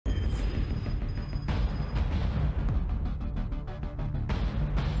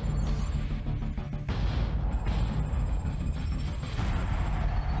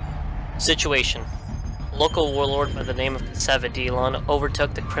Situation. A local warlord by the name of Savadilon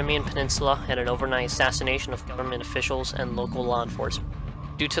overtook the Crimean Peninsula in an overnight assassination of government officials and local law enforcement.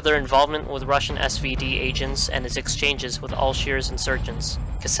 Due to their involvement with Russian SVD agents and his exchanges with Al-Shir's insurgents,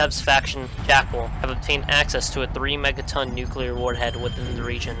 Kasev's faction, Jackal, have obtained access to a 3-megaton nuclear warhead within the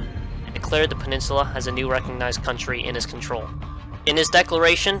region, and declared the peninsula as a new recognized country in his control. In his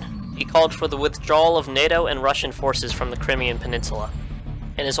declaration, he called for the withdrawal of NATO and Russian forces from the Crimean Peninsula.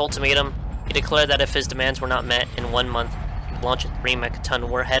 In his ultimatum, he declared that if his demands were not met in 1 month, he would launch a 3-megaton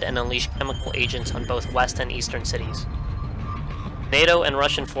warhead and unleash chemical agents on both west and eastern cities. NATO and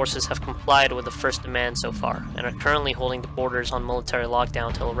Russian forces have complied with the first demand so far, and are currently holding the borders on military lockdown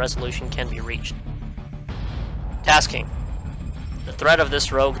until a resolution can be reached. Tasking. The threat of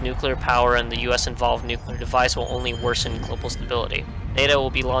this rogue nuclear power and the US-involved nuclear device will only worsen global stability. NATO will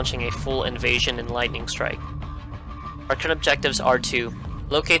be launching a full invasion and lightning strike. Our current objectives are to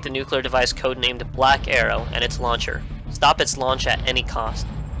locate the nuclear device codenamed Black Arrow and its launcher. Stop its launch at any cost.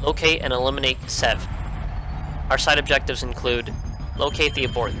 Locate and eliminate Kasev. Our side objectives include locate the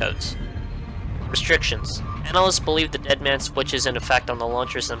abort codes. Restrictions. Analysts believe the dead man switch is in effect on the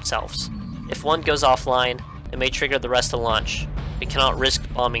launchers themselves. If one goes offline, it may trigger the rest to launch. We cannot risk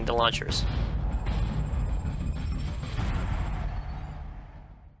bombing the launchers.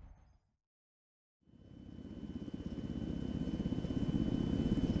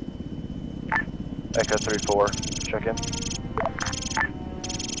 Echo 3-4, check in.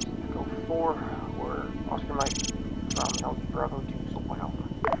 Echo 4, we're Oscar Mike from L Bravo 2 Point Alpha.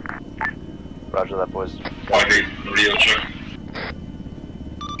 Roger that, boys. Copy, radio check.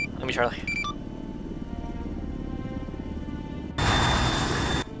 Let me Charlie.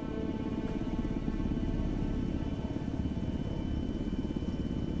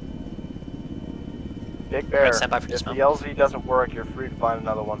 Big Bear, Right, stand by for if dismount. the LZ doesn't work, you're free to find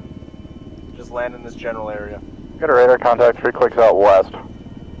another one. Just land in this general area. Got a radar contact 3 clicks out west.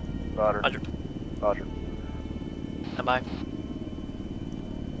 Roger. Roger. Roger. Stand by.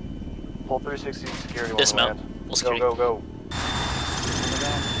 Pull 360 security. Dismount. Land. Full security. Go, go, go.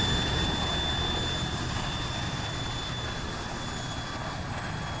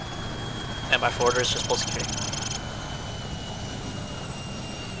 Stand by for orders, just full security.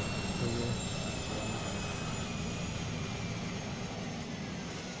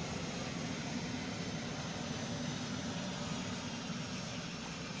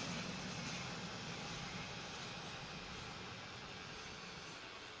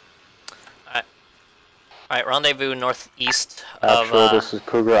 Alright, rendezvous northeast of Actually, this is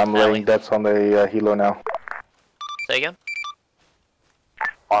Cougar. I'm laying bets on the helo now. Say again?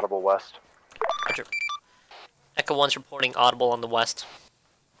 Audible west. Roger. Echo 1's reporting audible on the west.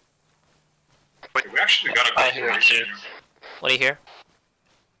 Wait, we actually got a confirmation. What do you hear?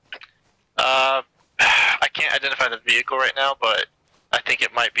 I can't identify the vehicle right now, but I think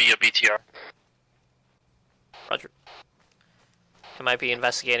it might be a BTR. Roger. I might be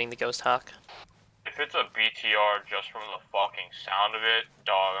investigating the Ghost Hawk. If it's a BTR just from the fucking sound of it,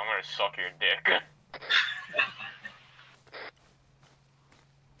 dog, I'm gonna suck your dick.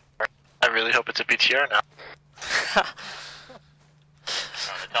 I really hope it's a BTR now.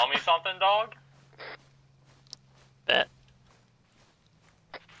 Trying to tell me something, dog? Bet.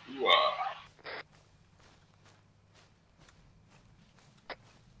 Ooh,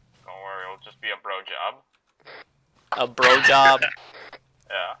 Don't worry, it'll just be a bro job. A bro job.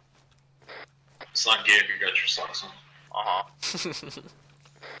 Yeah. it's not gay if you got your socks on. Uh-huh.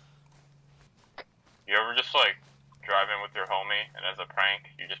 You ever just, like, drive in with your homie, and as a prank,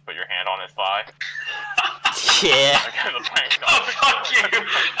 you just put your hand on his thigh? Yeah. Like, as a prank, dog. Oh, fuck you! Dog,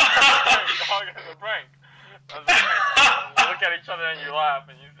 as a prank. As a prank. You look at each other and you laugh,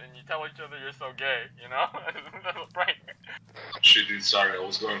 and you tell each other you're so gay, you know? That's a prank. Shit, dude, sorry, I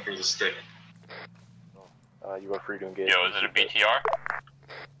was going for the stick. You are free to engage. Yo, is it a BTR?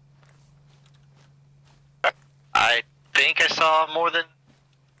 I think I saw more than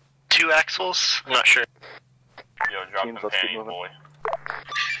 2 axles. I'm not sure. Yo, drop Teams, the let's keep panties, moving. boy.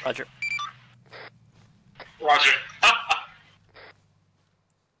 Roger. Roger.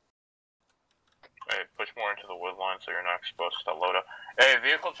 Hey, push more into the wood line so you're not exposed to load up. Hey,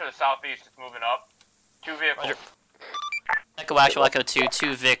 vehicle to the southeast is moving up. 2 vehicles. Roger. Echo actual, Echo 2,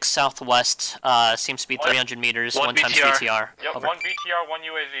 2 Vic, southwest, seems to be 300 meters, One 1 times BTR. BTR. Yep, Over. 1 BTR, 1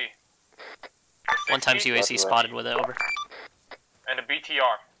 UAZ. 1 times 60, UAC spotted with it, over. and a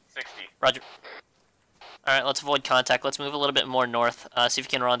BTR, 60. Roger. Alright, let's avoid contact. Let's move a little bit more north. See if you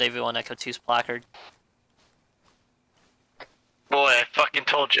can rendezvous on Echo 2's placard. Boy, I fucking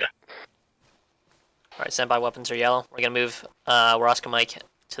told you. Alright, standby weapons are yellow. We're gonna move, we're Oscar Mike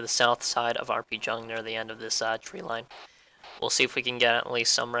to the south side of RP Jung near the end of this tree line. We'll see if we can get at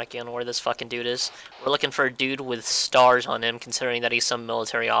least some recce on where this fucking dude is. We're looking for a dude with stars on him, considering that he's some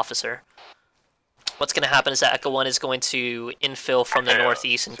military officer. What's going to happen is that Echo 1 is going to infill from the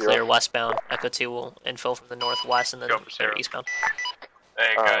northeast and clear westbound. Echo 2 will infill from the northwest and then clear eastbound.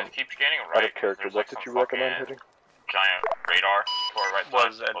 Hey guys, keep scanning right. Out of character, what did you recommend hitting? Giant radar to our right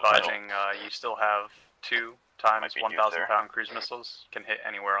Was side. advising you still have 2 times 1,000-pound cruise missiles. Can hit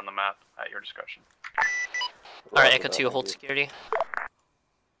anywhere on the map at your discretion. Alright, Echo 2, hold security.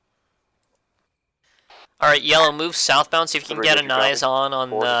 Alright, Yellow, move southbound, see if you can get an eyes on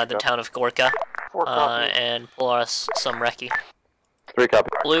the town of Gorka. And pull us some recce. 3 copy.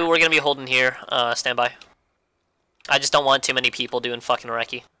 Blue, we're gonna be holding here. Stand by. I just don't want too many people doing fucking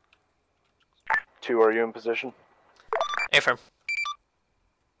recce. 2, are you in position? Affirm.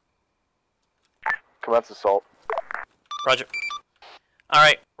 Commence assault. Roger.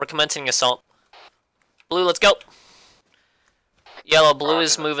 Alright, we're commencing assault. Blue, let's go. Yellow, Blue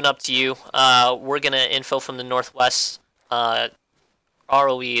is moving up to you. We're gonna infill from the northwest.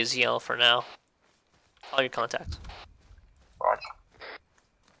 ROE is yellow for now. All your contacts. Roger.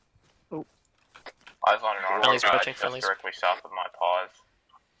 Eyes on an armor Friendly's guy approaching, just friendly's. directly south of my pause.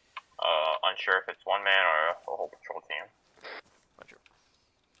 Unsure if it's one man or a whole patrol team. Roger.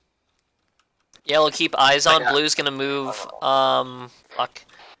 Yellow, keep eyes on. Blue's gonna move, fuck.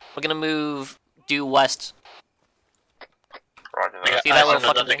 We're gonna move due west. Roger that. See that little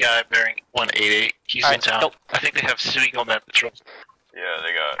another fucking guy bearing 188. He's in town. Go. I think they have Sui on that patrol. Yeah,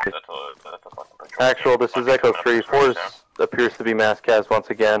 they got, that's a fucking patrol Actual, team. this is Echo 3. 4 appears to be mass cast once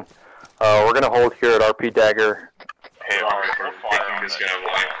again. We're gonna hold here at RP Dagger. Hey, alright, we'll fire taking on this that. guy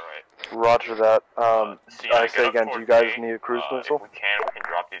alive. Roger that. Cena, I get say up again, do towards you guys me. need a cruise If missile? we can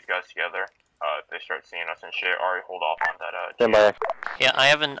drop these guys together. If they start seeing us and shit, alright, hold off on that, Stand by. Yeah, I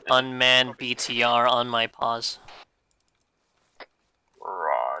have an unmanned BTR on my pause.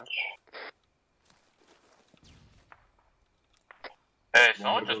 Raj. Hey,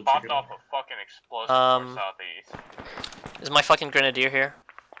 someone just popped off a fucking explosive from southeast. Is my fucking Grenadier here?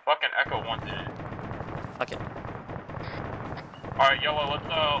 Fucking Echo 1 did it. Fuck it. Alright, Yellow, let's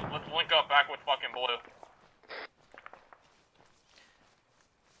link up back with fucking Blue.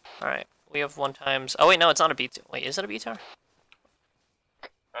 Alright, we have 1 times. Oh wait, no, it's not a BTR. Wait, is it a BTR?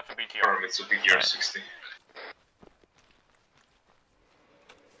 That's a BTR. It's a BTR 60.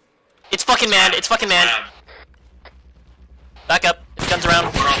 It's fucking manned, it's fucking manned. Back up, guns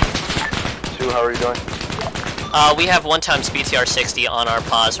around. 2, how are you doing? We have 1 times BTR 60 on our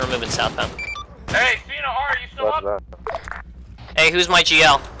pause. We're moving southbound. Hey, Cena, are you still Roger up? that. Hey, who's my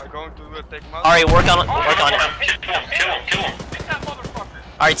GL? I'm going to take him out. Alright, work on it. Kill him. Hit that motherfucker.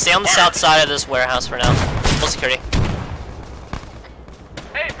 Alright, stay on the south side of this warehouse for now. Full security.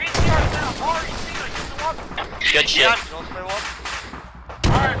 Hey, BTR down. Are you Cena? You still up? Good shit. Don't stay up.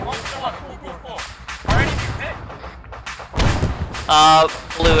 Alright, one still up. Cool. Alright, you hit.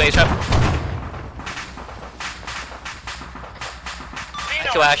 Blue A-trap.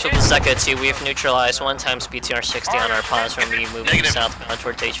 Echo actual, this is Echo 2. We have neutralized 1 times BTR 60 on our pause from me moving southbound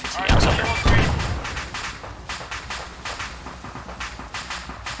towards HVT house. Over.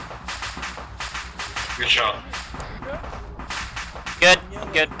 Good shot. Good.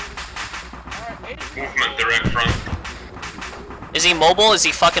 Movement direct front. Is he mobile? Is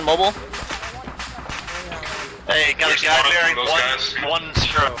he fucking mobile? Hey, got a guy bearing one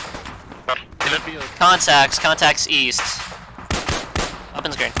stroke. Contacts east. Up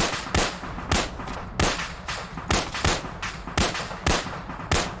in screen.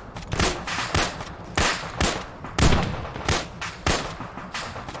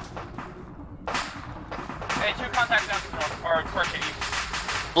 Hey, 2 contacts down to north, or first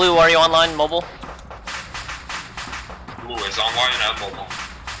east. Blue, are you online, mobile? Blue is online and mobile.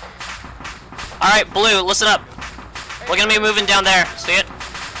 Alright, Blue, listen up. We're gonna be moving down there. See it?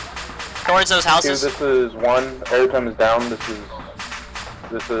 Towards those houses. This is 1. Aratam is down.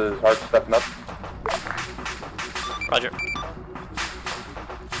 This is Hard stepping up. Roger.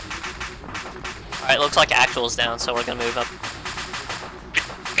 Alright, looks like actual's down, so we're gonna move up.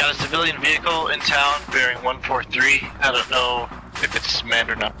 Got a civilian vehicle in town bearing 143. I don't know if it's manned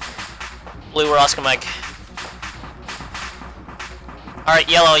or not. Blue, we're Oscar Mike. Alright,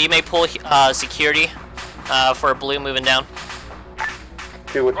 Yellow, you may pull security for Blue moving down.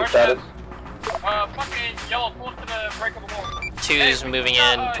 2, what's your status? Fucking Yellow, pull to the breakable wall. 2 is moving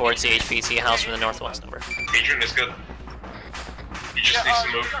in towards the HVT house from the northwest over. Adrian is good. He just needs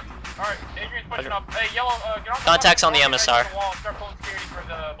to move. Alright, Adrian's pushing up. Hey, Yellow, get on the Contacts on the wall, MSR. Start pulling security for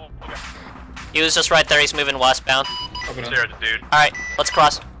the blue guy. He was just right there, he's moving westbound. Zero to dude. Alright, let's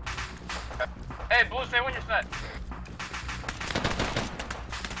cross. Hey, Blue, stay when you're set.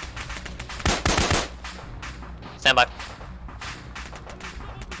 Stand by.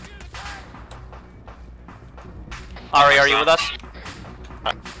 Ari, are you with us?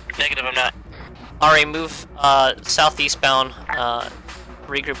 Negative, I'm not. Ari, move southeast bound.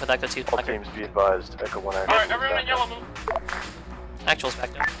 Regroup with Echo 2. All teams be advised. Echo 1 action. Alright, everyone in yellow, move. Actual's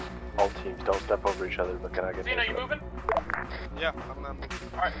back down. All teams don't step over each other, but can I get Cena, you moving? Yeah, I'm moving.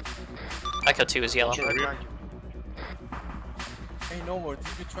 Alright. Echo 2 is yellow. Hey, NoWar, did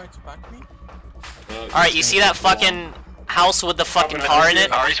you try to back me? Alright, you see that fucking house with the fucking car in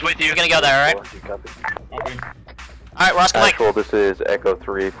it? Ari's with you. You're gonna go there, alright? Alright, Ross, come on. Actual, this is Echo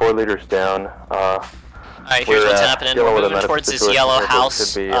 3, 4 leaders down. Alright, here's what's happening. We're moving towards this yellow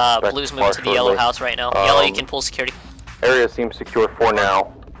house. Blue's moving to the yellow house right now. Yellow, you can pull security. Area seems secure for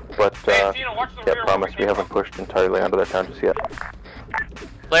now, but Hey, Cena, watch the yeah, rear promise we haven't pushed entirely onto that town just yet.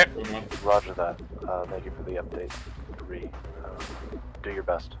 Clear. Roger that. Thank you for the update. 3. Do your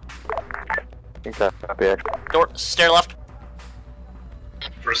best. Okay, copy actual. Door, stair left.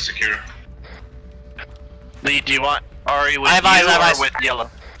 First secure. Lee, do you want Ari with I have eyes, you I have or eyes. with yellow?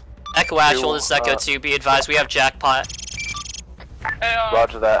 Echo Actual, this is Echo 2. Be advised, we have jackpot. Hey,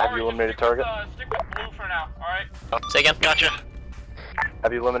 Roger that. Have Ari, you just eliminated stick with, target? stick with Blue for now, alright? Say again. Gotcha.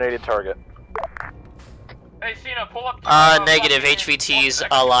 Have you eliminated target? Hey, Cena, pull up to, Negative. fucking- HVT's execute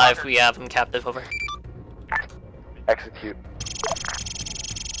alive. Tucker. We have him captive. Over. Execute.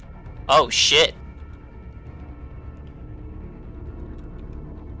 Oh shit.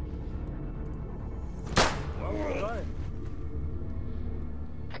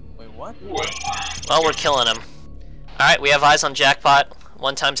 Wait, what? Well, we're killing him. Alright, we have eyes on jackpot.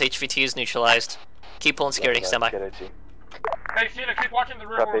 1 times HVT is neutralized. Keep pulling security. Stand by. Get AT. Hey, Cena, keep watching the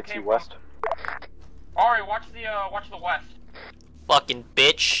rear Prep where we AT came west. from. Ari, watch the west. Fucking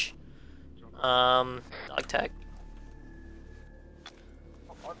bitch. Dog tag.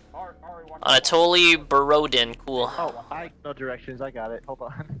 Ari, watch Anatoly Borodin. Cool. Oh, I know directions. I got it. Hold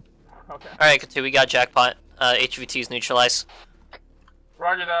on. Okay. Alright, Echo 2, we got jackpot. HVT is neutralized.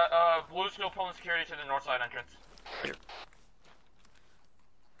 Roger that. Blue's still pulling security to the north side entrance.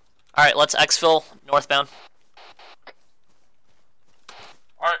 Alright, let's exfil northbound.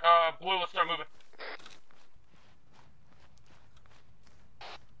 Alright, Blue, let's start moving.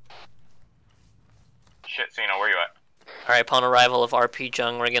 Shit, Cena, where you at? Alright, upon arrival of RP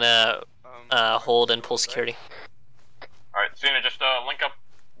Jung, we're gonna hold and pull security. Alright, Cena, just link up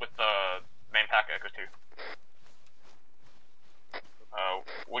with the main pack Echo 2.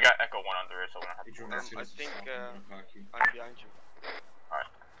 We got Echo 1 under it, so we don't have to. I think I'm behind you. Alright.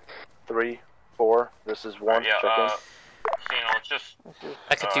 3, 4. This is 1. Yeah, Check in. Cena, let's just...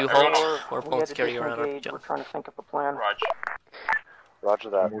 Echo 2, everyone- hold. We're pulling security around RP Jung. trying to think up a plan. Raj. Roger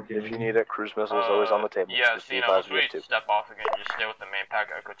that. If you need it, cruise missiles always on the table. Yeah, Just be Cena, advised as we we have 2. step off again, just stay with the main pack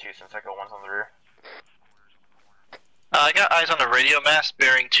Echo 2 since Echo 1's on the rear. I got eyes on the radio mast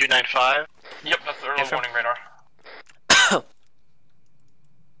bearing 295. Yep, that's the early Affirm. warning radar.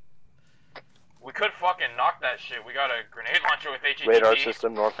 We could fucking knock that shit. We got a grenade launcher with HETP. Radar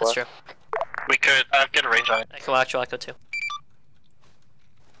system That's northwest. true. We could get a range on it. Echo Actual, Echo 2.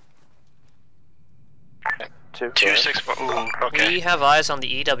 2. 264. Ooh, okay. We have eyes on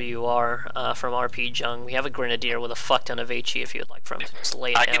the EWR from RP Jung. We have a Grenadier with a fuck ton of HE if you would like from it. Just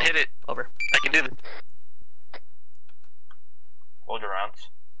lay it I down. can hit it. Over. I can do this. Hold your rounds.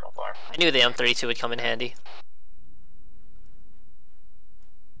 Don't fire. I knew the M32 would come in handy.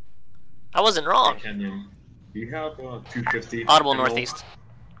 I wasn't wrong. Kenyon, do you have 250? Audible northeast.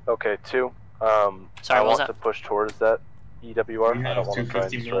 Okay, 2. Sorry, I what was want that? to push towards that EWR. You I have don't want to try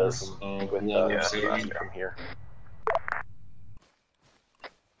and 250 destroy mils them of with wall yeah, saving. from here.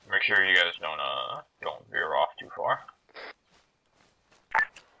 Make sure you guys don't veer off too far.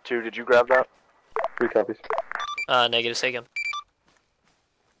 2, did you grab that? 3 copies. Negative, say again.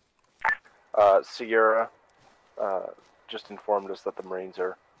 Sierra just informed us that the Marines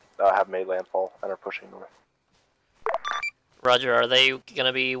are have made landfall and are pushing north. Roger, are they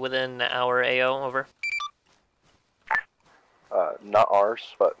gonna be within our AO? Over. Not ours,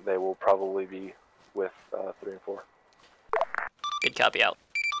 but they will probably be with 3 and 4. Good copy out.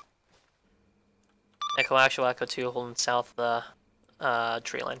 Echo Actual, Echo 2, holding south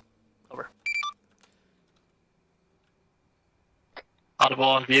tree line. Over. Audible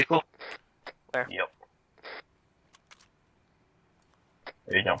on vehicle. Where? Yep.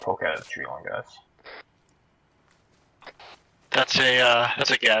 Hey, don't poke out of the tree line, guys. That's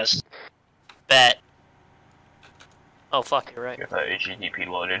a gas. Bet. Oh fuck, you're right. Get that HETP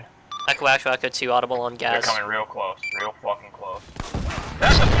loaded. Echo actual, Echo 2, audible on They're gas. coming real close. Real fucking close.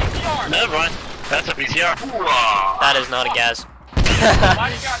 That's a PCR! Never mind. That's a PCR. That is not a gas. Why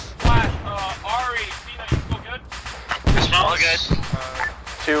you got splash? Ari, Cena, you still good? All good.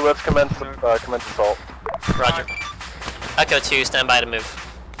 2, let's commence assault. Roger. Echo 2, stand by to move.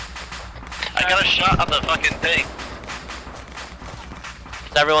 I got a shot on the fucking thing.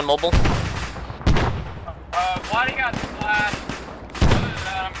 Is everyone mobile? Vladdy got splash. Other than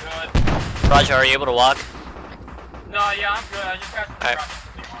that, I'm good. Roger, are you able to walk? No, yeah, I'm good. I just got some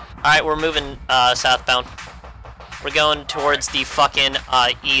Alright, we're moving southbound. We're going towards the fucking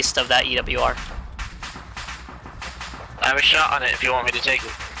east of that EWR. I have a shot on it if you want me to take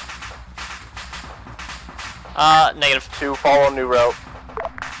it. Negative. 2, follow new route.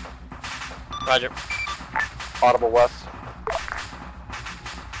 Roger. Audible west.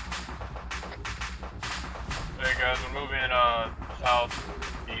 Hey guys, we're moving south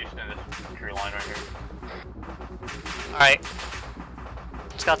east in this tree line right here. Alright.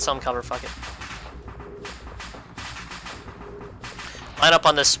 It's got some cover, fuck it. Line up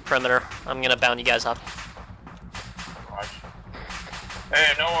on this perimeter. I'm gonna bound you guys up. Right.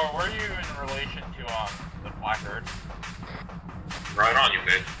 Hey, NoWar, where are you in relation to the Blackbird? Right on you,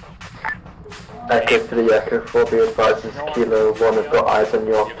 babe. Echo 3, Echo 4, be advised, Kilo 1 has got eyes on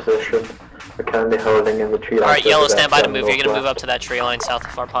your position. We're currently holding in the tree line. Alright, Yellow, stand by to move. You're gonna move up to that tree line south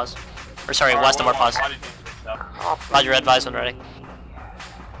of our pause. Or sorry, west of our pause. Roger, advise when ready.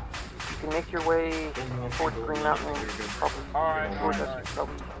 You can make your way towards Green Mountain and probably towards us.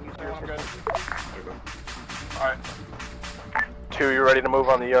 Probably use your Alright. 2, you ready to move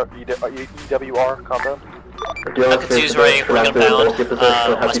on the EWR compound? Echo 2's ready, we're gonna bound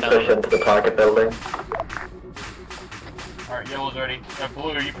westbound. Into the target building. Alright, Yellow's ready.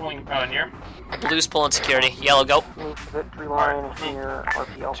 Blue, are you pulling near? Blue's pulling security. Yellow, go. Move to the tree line near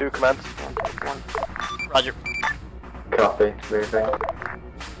RPL. 2, commence. Roger. Copy, moving.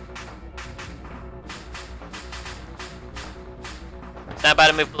 Stand by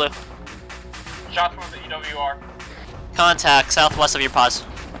to move, Blue. Shots from the EWR. Contact southwest of your pause.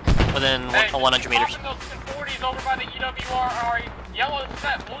 Within 100 meters. Those 40s over by the EWR, Ari. Yellow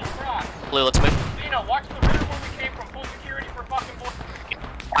set, blue cross. Blue, let's move. Cena, watch the rear where we came from. Full security for fucking blue.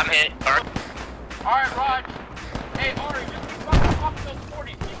 I'm hit. Alright, Raj. Hey, Ari, just keep fucking popping those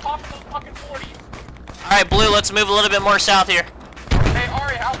 40s. Keep popping those fucking 40s. Alright, Blue, let's move a little bit more south here. Hey,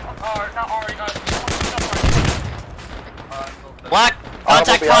 Ari, how, not Ari, Black,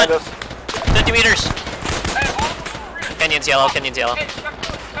 contact front. 50 meters. Hey, Kenyon's yellow, Kenyon's yellow. Hey, check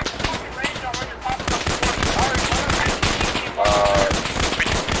the fucking range on when you're popping those 40s.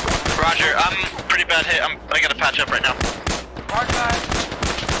 Roger, I'm pretty bad hit. I gotta patch up right now. Roger that.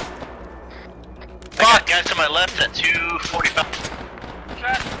 I got guys to my left at 245.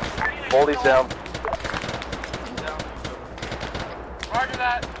 Check. Hold these down. Roger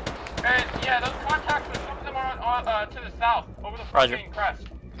that. And yeah, those contacts, some of them are to the south, over the fucking crest.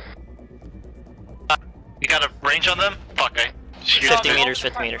 You got a range on them? Fuck, 50 meters,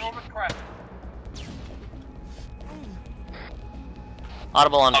 50 meters.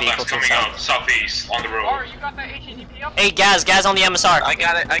 Audible on vehicle to the south. Southeast, on the road. Oh, you got that HETP up? Hey, Gaz on the MSR. I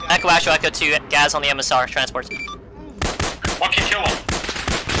got it. Echo Actual, Echo 2, Gaz on the MSR, transports. One can kill him.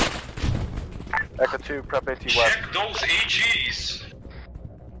 Echo 2, prep AT west. Check those AGs.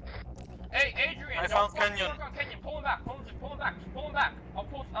 Hey, Adrian, I found Kenyon. Kenyon, pull him back, pull him back. I'll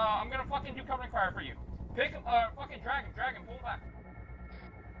pull, I'm gonna fucking do covering fire for you. Pick him, fucking drag him, pull him back.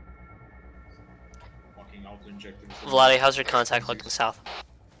 Fucking auto-injecting. Vladdy, how's your contact looking south?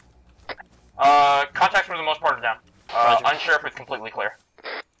 Contacts for the most part are down. Unsure if it's completely clear.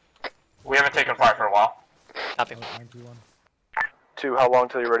 We haven't taken fire for a while. Copy. 2, how long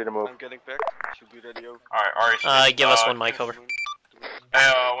till you're ready to move? I'm getting back. Should be ready over. Alright, Ari. Give us one mic over.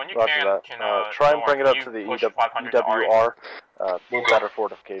 When you Roger can that. Try and bring it up to the EWR. Better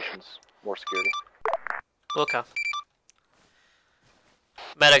fortifications, more security. Okay.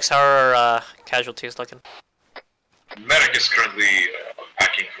 Medics, how are our casualties looking? Medic is currently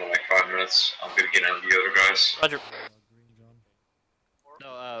packing for like 5 minutes. I'm gonna get out the other guys. Roger.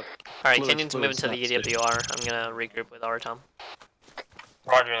 Alright, Kenyon's moving to the EWR. I'm gonna regroup with Aratam.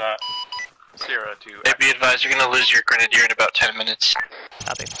 Roger that. Sierra 2. Hey, be advised, you're gonna lose your Grenadier in about 10 minutes.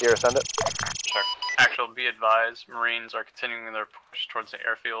 Copy. Here, send it. Check. Actual, be advised, Marines are continuing their push towards the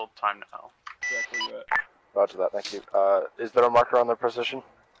airfield. Time now. Exactly that. Roger that, thank you. Is there a marker on their position?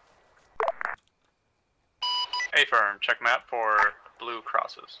 A firm, check map for blue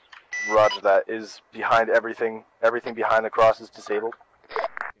crosses. Roger that. Is behind everything behind the cross is disabled?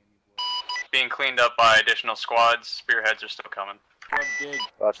 Being cleaned up by additional squads, spearheads are still coming.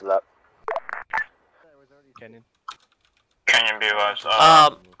 Roger that. Kenyon. Kenyon, be advised.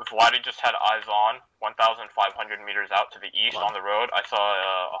 Vladdy just had eyes on 1,500 meters out to the east on the road. I saw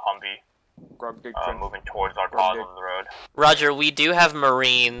a Humvee moving towards our cause on the road. Roger, we do have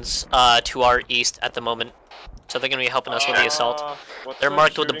Marines to our east at the moment, so they're going to be helping us with the assault. They're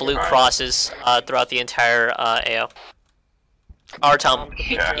marked with the blue crosses throughout the entire AO. Aratam.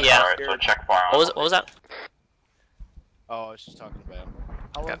 Yeah. Alright, so check fire on. What was that? Oh, I was just talking about him.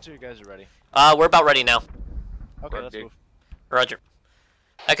 How long till you guys are ready? We're about ready now. Okay, let's move. Roger.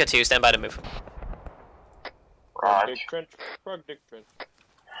 Echo 2, stand by to move. Roger.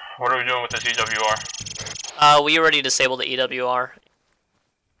 What are we doing with this EWR? We already disabled the EWR.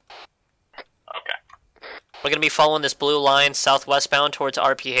 Okay. We're going to be following this blue line southwestbound towards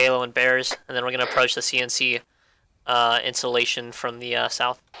RP Halo and Bears, and then we're going to approach the CNC installation from the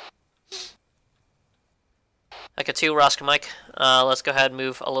south. Echo 2, Roscoe Mike. Let's go ahead and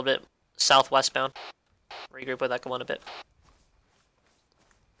move a little bit southwestbound. Regroup with Echo 1 a bit.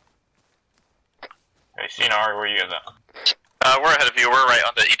 Hey, Cena, where are you guys at? We're ahead of you. We're right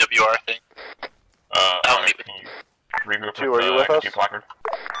on the EWR thing. Right, can you regroup 2, are you with us? Placard?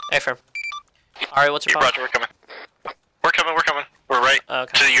 Hey, firm. Alright, what's your problem? Roger, we're coming. We're coming. We're right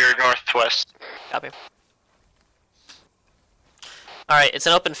to your northwest. Copy. Alright, it's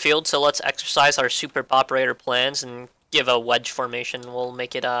an open field, so let's exercise our super operator plans and give a wedge formation. We'll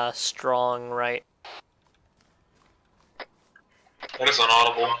make it strong right. That is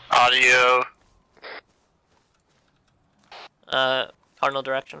unaudible. Audio. Cardinal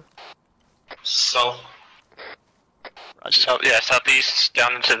direction. South. Roger. Southeast,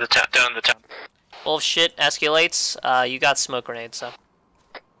 down into the town. Well, if shit escalates, you got smoke grenades, so.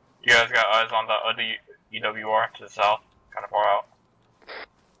 You guys got eyes on the other EWR to the south, kind of far out.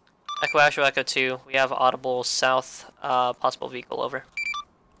 Echo Actual, Echo 2. We have audible south, possible vehicle, over.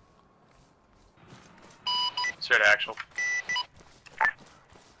 Straight to actual.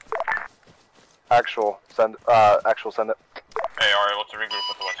 Actual, send it. Hey, alright, let's regroup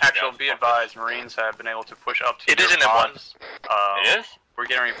with the west. Actual, be advised, Marines have been able to push up to It is in M1. It is? We're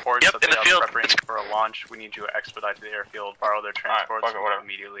getting reports that they are field. prepping for a launch. We need you to expedite to the airfield, borrow their transports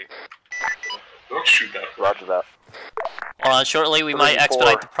immediately. Don't shoot that. Roger that. Shortly we might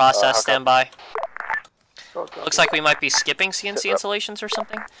expedite the process. Stand by. Looks like we might be skipping CNC installations or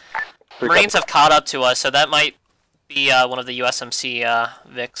something. Marines have caught up to us, so that might be one of the USMC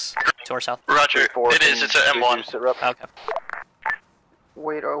VICs to our south. Roger, it is. It's an M1. Okay.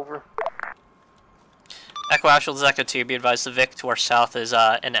 Wait, over. Echo Actual, this is Echo 2. Be advised, the VIC to our south is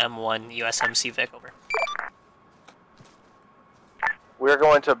an M1 USMC VIC, over. We are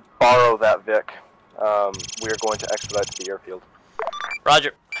going to borrow that Vic. We are going to expedite to the airfield.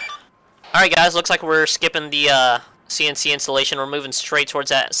 Roger. Alright guys, looks like we're skipping the CNC installation. We're moving straight towards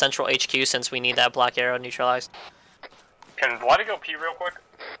that central HQ since we need that black arrow neutralized. Can Vladdy go pee real quick?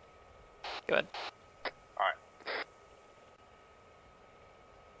 Go ahead. Alright.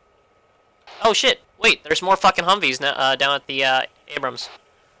 Oh shit, wait, there's more fucking Humvees now, down at the Abrams.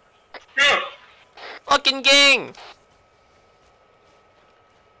 Fucking gang!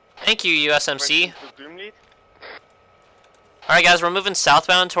 Thank you, USMC. Alright guys, we're moving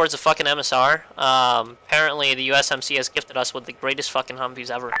southbound towards the fucking MSR. Apparently the USMC has gifted us with the greatest fucking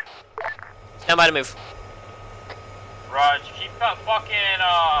Humvees ever. Stand by to move. Raj, keep that fucking,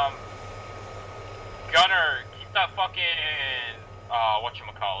 gunner, keep that fucking,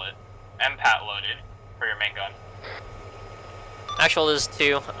 whatchamacallit, MPAT loaded for your main gun. Actual, this is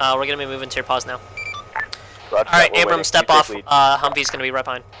 2. We're gonna be moving to your pause now. Alright, Abrams, step off. Humvee's gonna be right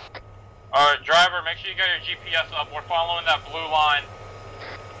behind. Alright, driver, make sure you got your GPS up. We're following that blue line.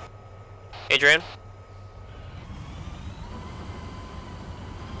 Adrian?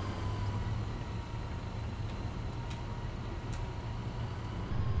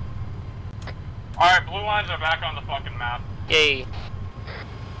 Alright, blue lines are back on the fucking map. Yay.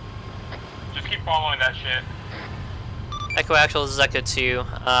 Just keep following that shit. Echo Actual, this is Echo 2.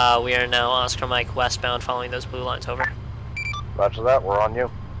 We are now Oscar Mike westbound following those blue lines, over. Roger that, we're on you.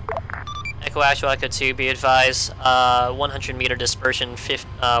 Echo Actual, Echo 2, be advised, 100 meter dispersion,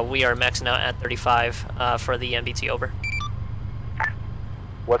 we are maxing out at 35 for the MBT, over.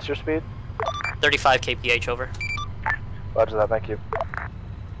 What's your speed? 35 kph, over. Roger that, thank you.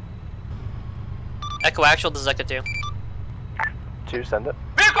 Echo Actual, this is Echo 2. 2, send it.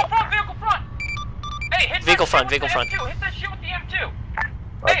 Vehicle front! Vehicle front! Hey, hit vehicle that front, shit vehicle with front. the M2! Hit that shit with the M2!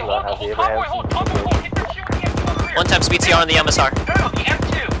 Roger Hey, that, hold convoy, hold! Hit that shit with the M2 over here! 1 times BTR on the MSR. No, the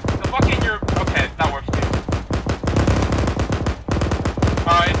M2! The fucking your... Okay, that works too.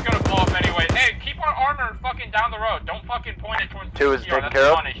 It's gonna blow up anyway. Hey, keep our armor fucking down the road. Don't fucking point it towards the 2 is taken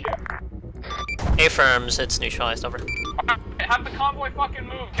care of. A-firms, it's neutralized, over. Have the convoy fucking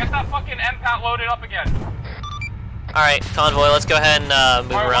move. Get that fucking MPAT loaded up again. Alright, convoy, let's go ahead and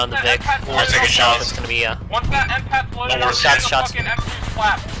move around the Vic. We'll take a shot. It's gonna be, Once that MPAT's loaded up, shots. fucking M2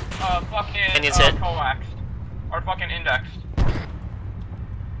 slap. Fucking, Kenyon's hit. coaxed. Or fucking indexed.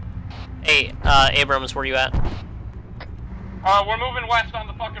 Hey, Abrams, where you at? We're moving west on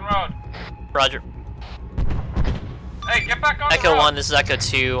the fucking road. Roger. Hey, get back on Echo the road. 1, this is Echo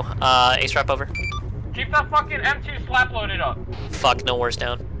 2. A-strap over. Keep that fucking M2 slap loaded up. Fuck, NoWar's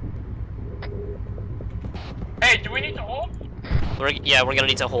down. Hey, do we need to hold? Yeah, we're gonna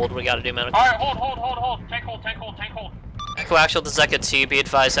need to hold. We gotta do medical. Alright, hold. Tank hold. Echo Actual, this is Echo 2. Be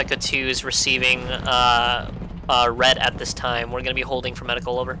advised, Echo 2 is receiving red at this time. We're gonna be holding for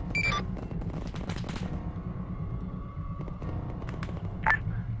medical, over.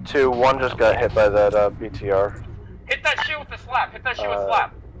 Two, one just got hit by that BTR. Hit that shit with the slap.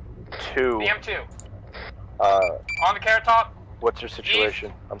 Two. The M2. On the carrot top. What's your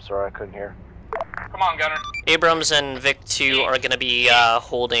situation? I'm sorry, I couldn't hear. Come on, Gunner. Abrams and Vic 2 are gonna be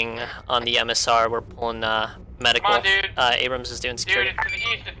holding on the MSR. We're pulling medical. Come on, dude. Abrams is doing security. Dude, it's to the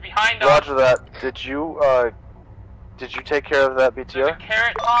east. It's behind us. Roger that. Did you take care of that BTR? There's a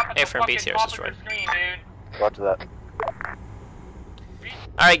carrot top at the A-firm fucking BTR is top of destroyed. your screen, dude. Roger that.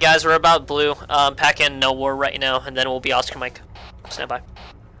 Alright guys, we're about blue. Pack in NoWar right now, and then we'll be Oscar Mike. Stand by.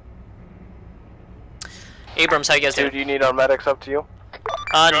 Abrams, how you guys doing? Dude, you need our medics up to you?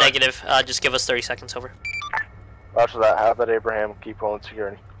 Negative. Just give us 30 seconds, over. Roger that. Have that Abraham keep pulling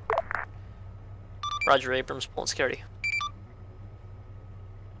security. Roger, Abrams, pulling security.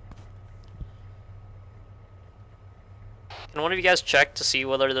 Can one of you guys check to see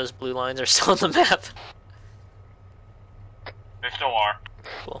whether those blue lines are still on the map? They still are.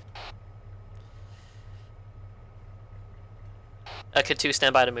 Cool. Echo 2,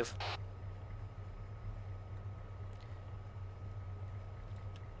 stand by to move.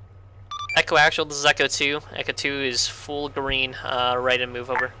 Echo Actual, this is Echo 2. Echo 2 is full green, ready to move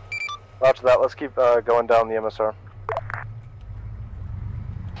over. Roger that. Let's keep going down the MSR.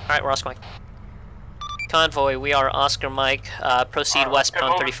 Alright, we're Oscar Mike. Convoy, we are Oscar Mike. Proceed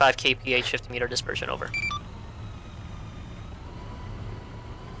westbound, 35 kph, 50 meter dispersion, over.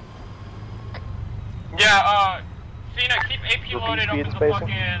 Yeah, Cena, keep AP loaded up in the fucking,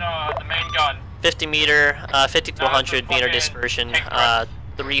 the main gun. 50 meter, 50 to 100 meter dispersion,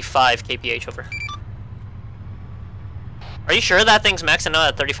 35 kph, over. Are you sure that thing's maxing out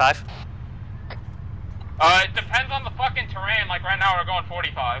at 35? It depends on the fucking terrain, like right now we're going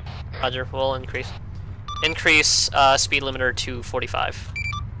 45. Roger, we'll increase. Increase speed limiter to 45.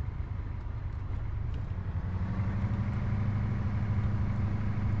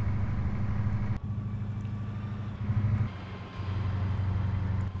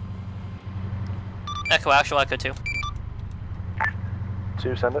 Echo Actual, Echo 2.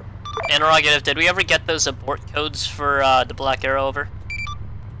 2, send it. Interrogative, did we ever get those abort codes for the Black Arrow, over?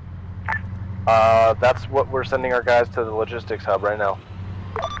 That's what we're sending our guys to the logistics hub right now.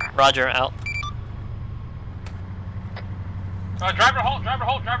 Roger, out. Driver halt.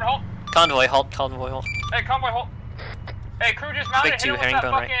 Convoy halt, convoy halt. Hey, convoy halt. Hey, crew just mounted. Big 2, hit him with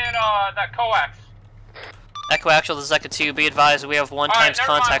that herringbone, fucking, that coax. Echo Actual, this is Echo 2. Be advised, we have one times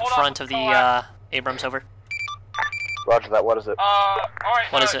never mind, contact hold on, front of the Abrams, over. Roger that. What is it?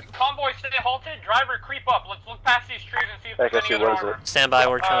 Alright, What is it? Convoy stay halted. Driver, creep up. Let's look past these trees and see if Echo there's 2, any other what is armor. it? Stand by,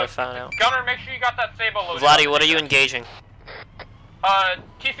 we're trying to find out. Gunner, make sure you got that Sabo loaded. Vladdy, what are you engaging?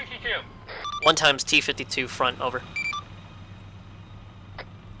 T-62. 1 times T-52 front, over.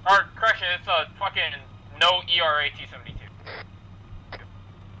 Or, correction, it's fucking no ERA T-72.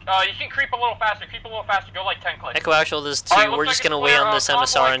 You can creep a little faster, go like 10 clicks. Echo Actual, this is 2. Alright, We're looks just like gonna it's wait clear, on this convoy,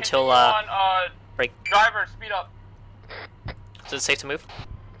 MSR until, continue on, break. Driver, speed up. Is it safe to move?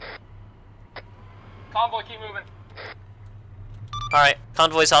 Convoy, keep moving. Alright,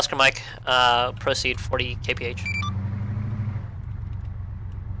 convoy's Oscar Mike. Proceed 40 kph.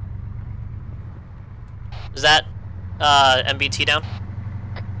 Is that, MBT down?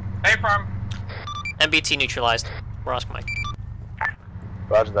 Hey, firm. MBT neutralized. We're Oscar Mike.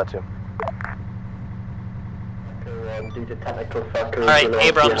 Roger that, too. Alright,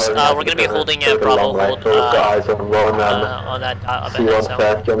 Abrams, we're gonna be holding at Bravo hold, on that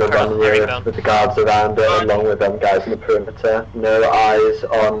C-130 on the runway with the guards around it, along with them guys in the perimeter. No eyes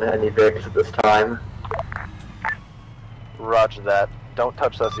on any vehicles at this time. Roger that. Don't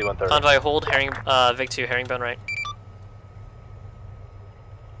touch that C-130. Convoy hold, Vic 2, herringbone right.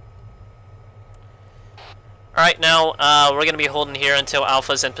 Alright, now, we're gonna be holding here until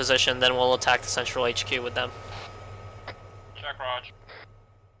Alpha's in position, then we'll attack the central HQ with them. Check, Raj.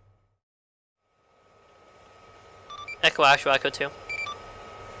 Echo actual, Echo 2.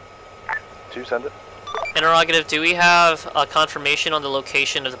 2, send it. Interrogative, do we have a confirmation on the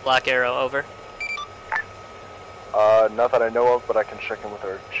location of the Black Arrow? Over. Not that I know of, but I can check in with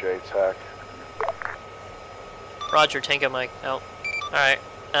our JTAC. Roger, Tango Mike. Oh. Alright.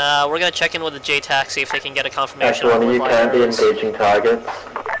 We're gonna check in with the JTAC, see if they can get a confirmation Actually, on one of you Black can be Arrows. engaging targets.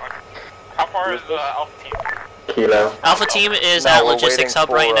 How far is the Alpha team? Kilo. Alpha team is at Logistics Hub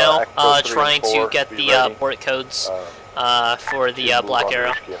right now, trying to get the port codes for the Black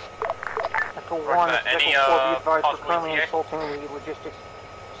Arrow. Echo 1, any, Echo 4, be advised we're possible currently ETA? insulting the logistics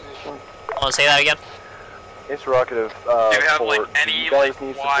position. Wanna say that again? Interrogative, Do you have, for, like, any, do you guys like,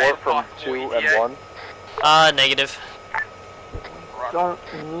 need wide support from possible 2 and ETA? 1? Negative. Don't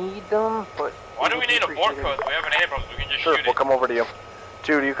need them, but... Why do we need a board code? We have an Abrams, we can just Sure, shoot we'll it. come over to you.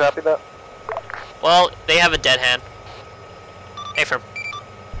 2, do you copy that? Well, they have a dead hand. Hey, firm.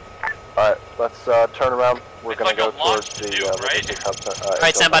 Alright, let's turn around. We're gonna like go a launch towards the to do, right? logistics hub.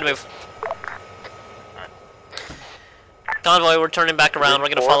 Alright, stand by to move. Convoy, we're turning back around. We're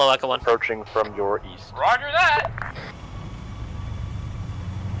gonna follow Echo 1. Approaching from your east. Roger that!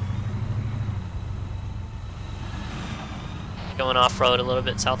 Going off-road a little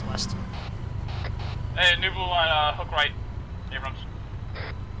bit southwest. Hey, new blue line, hook right. Abrams.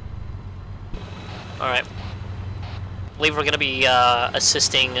 Alright. I believe we're gonna be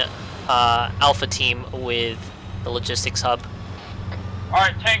assisting Alpha Team with the logistics hub.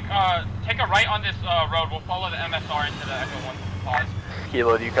 Alright, Tank, take a right on this road. We'll follow the MSR into the Echo 1 pause.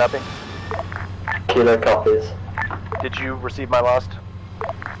 Kilo, do you copy? Kilo copies. Did you receive my last?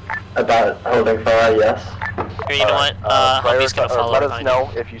 About holding fire, yes. Here, you know what? Humvee's gonna follow let us behind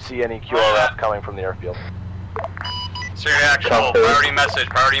know if you see any QRF coming from the airfield. Serious actual, priority message,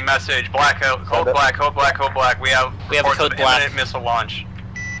 black, code black, code black, code black. We have a code black. Imminent missile launch.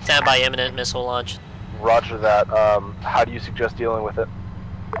 Stand by, imminent missile launch. Roger that. How do you suggest dealing with it?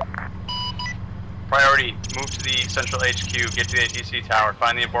 Priority, move to the central HQ, get to the ATC tower,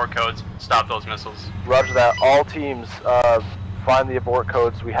 find the abort codes, stop those missiles. Roger that. All teams, find the abort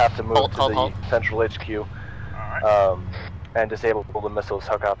codes. We have to move to the halt. central HQ. Alright. And disable the missiles.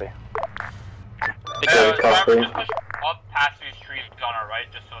 How copy? Driver, just push up past these trees on our right,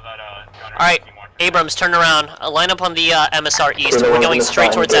 just so that, Gunner Alright, can see more. Abrams, turn around. Line up on the MSR east. We're going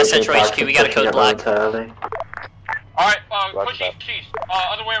straight towards that central HQ. We got a code black. Alright, push east.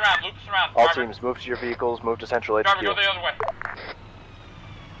 Other way around, loop us around. All Driver. teams, move to your vehicles. Move to central HQ. Driver, go the other way.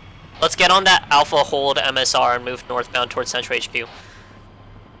 Let's get on that Alpha hold MSR and move northbound towards central HQ.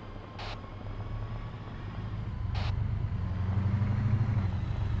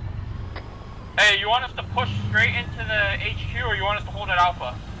 Hey, you want us to push straight into the HQ, or you want us to hold at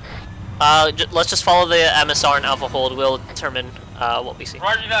Alpha? Let's just follow the MSR and Alpha hold. We'll determine what we see.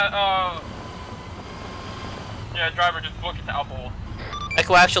 Roger that, yeah, driver, just book it to Alpha hold.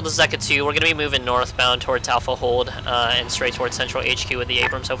 Echo Actual, this is Echo 2. We're going to be moving northbound towards Alpha hold and straight towards central HQ with the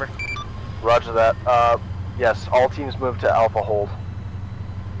Abrams, over. Roger that. Yes, all teams move to Alpha hold.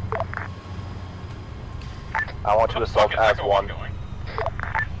 I want to assault as one.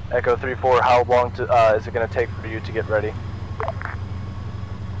 Echo 3-4, how long is it going to take for you to get ready?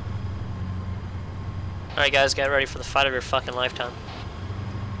 Alright guys, get ready for the fight of your fucking lifetime.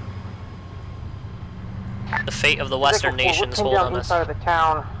 The fate of the Western nations hold on us. Inside of the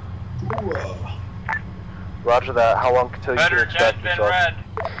town. Roger that. How long until you can extract yourself? Red.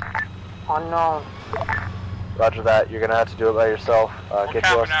 Unknown. Roger that. You're gonna have to do it by yourself. Get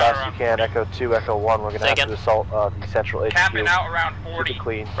to us as fast as you can. Echo 2, Echo 1. We're gonna have to assault the central HQ. Camping out around 40. Keep it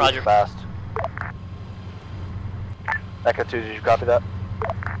clean. Roger. Keep it fast. Echo 2, did you copy that?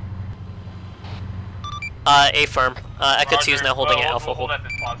 A-firm. Echo 2 is now holding at Alpha hold.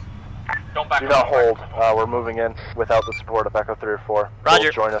 Don't back Do not hold. We're moving in without the support of Echo 3 or 4. Roger.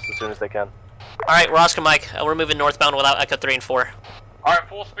 They'll join us as soon as they can. Alright, we're Oscar Mike. We're moving northbound without Echo 3 and 4. Alright,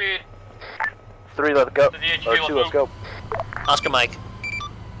 full speed. 3, let's go. To the HQ, Or 2, let's go. Oscar Mike.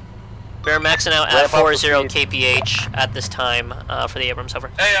 We're maxing out at 40 kph at this time for the Abrams, over.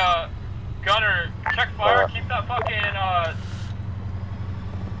 Hey, Gunner, check fire, keep that fucking,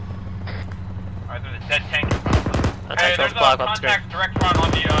 Alright, there's a dead tank. Hey, there's a contact direct front on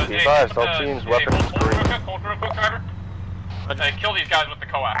the, Be advised, all teams, weapons green. Hold real quick, driver. Hey, kill these guys with the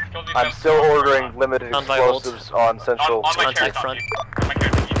coax. Kill these I'm guys still ordering limited explosives on central on my contact front.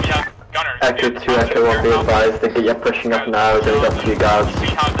 Gunner. Echo 2, Echo 1, be advised that you're pushing up now, there's only got 2 guards.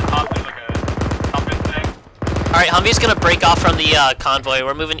 Alright, Humvee's gonna break off from the convoy.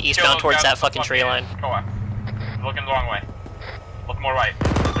 We're moving eastbound towards that fucking tree line. Coax. Looking the wrong way. Look more right.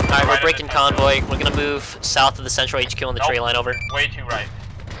 Alright, we're breaking convoy. We're gonna move south of the central HQ on the tree line, over. Way too right.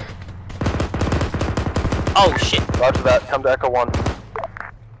 Oh shit. Roger that. Come to Echo 1.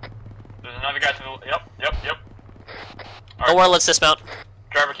 There's another guy to the. Yep. NoWar, let's dismount.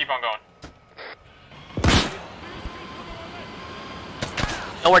 Driver, keep on going.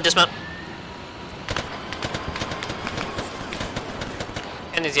 NoWar, dismount.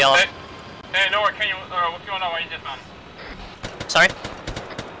 And he's yelling. Hey, NoWar, can you? What's going on? Why are you dismounted? Sorry?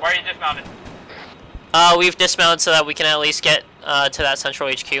 Why are you dismounted? We've dismounted so that we can at least get to that central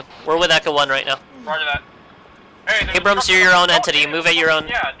HQ. We're with Echo 1 right now. Roger that. Hey, Abrams, you're your own entity. Move at your own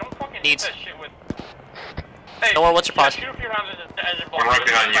needs. Hey, NoWar, what's your pause? Shoot a few rounds into the engine block. I'm right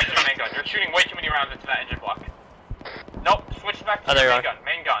behind you. Main gun. You're shooting way too many rounds into that engine block. Nope, switch back to there your you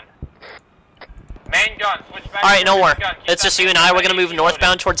main gun. Main gun, switch back Alright, to your NoWar. main gun. It's just you and I. We're gonna move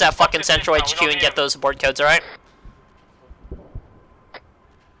northbound towards that fucking central HQ and get those board codes, alright?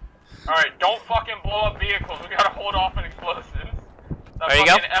 Alright, don't fucking blow up vehicles. We gotta hold off on explosives. That There you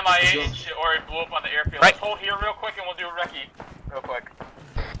go. MIA and shit, or it blew up on the airfield. Right. Let's hold here real quick and we'll do a recce real quick.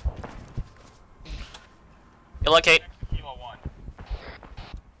 Good luck, Kate. Kilo 1.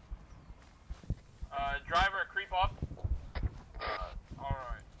 Driver, creep up.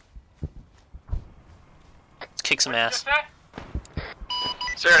 Alright. Let's kick some ass.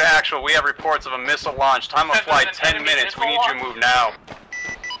 Sierra to actual, we have reports of a missile launch. Time of flight 10 minutes. We need you to move now.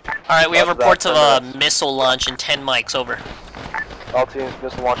 Alright, we have reports of a missile launch in 10 mics, over. All teams,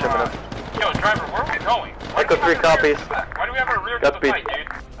 missile launch imminent. Yo, driver, where are we going? Echo 3 copies. Why do we have a rear to the fight, dude?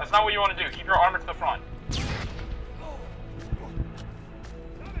 That's not what you want to do. Keep your armor to the front.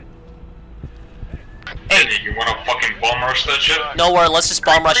 Hey, you wanna fucking bomb rush that shit? NoWar, let's just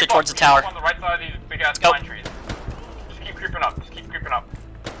bomb rush it towards the tower. On the right side of these big ass pine trees. Just keep creeping up.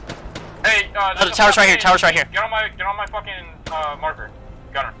 Hey, oh, the tower's right here. Tower's right here. Get on my fucking marker,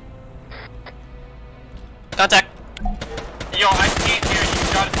 gunner. Contact. Yo, I can't hear you.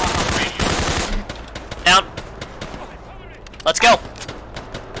 You gotta talk on the radio. Down. Let's go.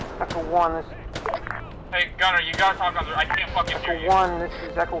 Echo 1, this Hey, gunner, you gotta talk on the. I can't fucking hear you. Echo 1, this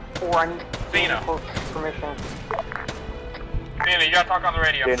is Echo 4. I need Cena. close permission. Cena, you gotta talk on the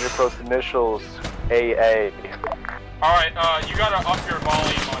radio. Danger post initials AA. Alright, you gotta up your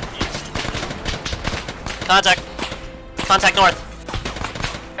volume on east. Contact. Contact north.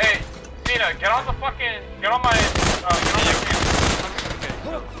 Hey, Cena, get on my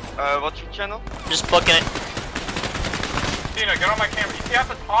camera. What's your channel? Just booking it. Cena, get on my camera. You see at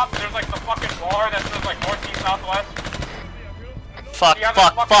the top, there's like the fucking bar that says like north, east, southwest? Fuck, you have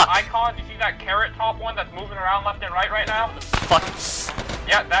fuck, that fucking fuck. icon? You see that carrot top one that's moving around left and right now? Fuck.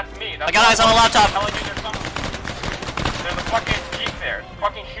 Yeah, that's me. That's I got eyes on a laptop. Telling you there's a fucking jeep there.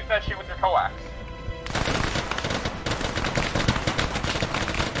 Fucking shoot that shit with your coax.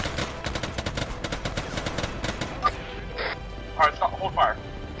 Alright, stop. Hold fire.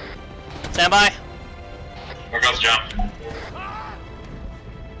 Stand by. There goes John.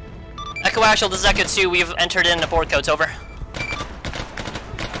 Echo Actual, this is Echo 2. We've entered in the board codes, over.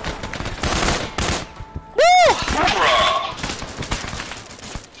 Woo!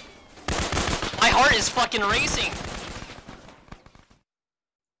 My heart is fucking racing.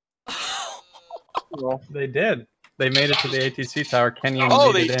 Well, they did. They made it to the ATC tower. Kenyon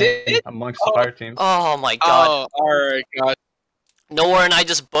they made did? in amongst the fire teams. Oh my god. Oh, alright, god. NoWar and I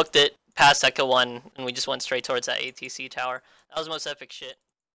just booked it past Echo 1, and we just went straight towards that ATC tower. That was the most epic shit.